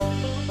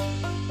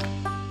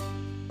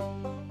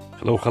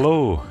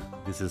Hello.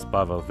 This is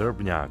Pavel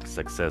Verbniak,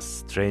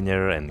 success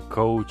trainer and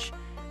coach,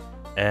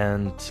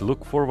 and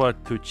look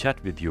forward to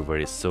chat with you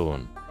very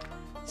soon.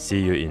 See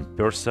you in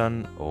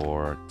person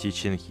or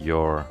teaching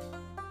your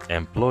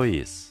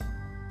employees.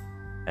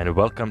 And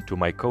welcome to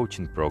my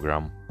coaching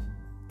program.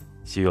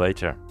 See you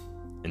later.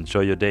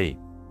 Enjoy your day.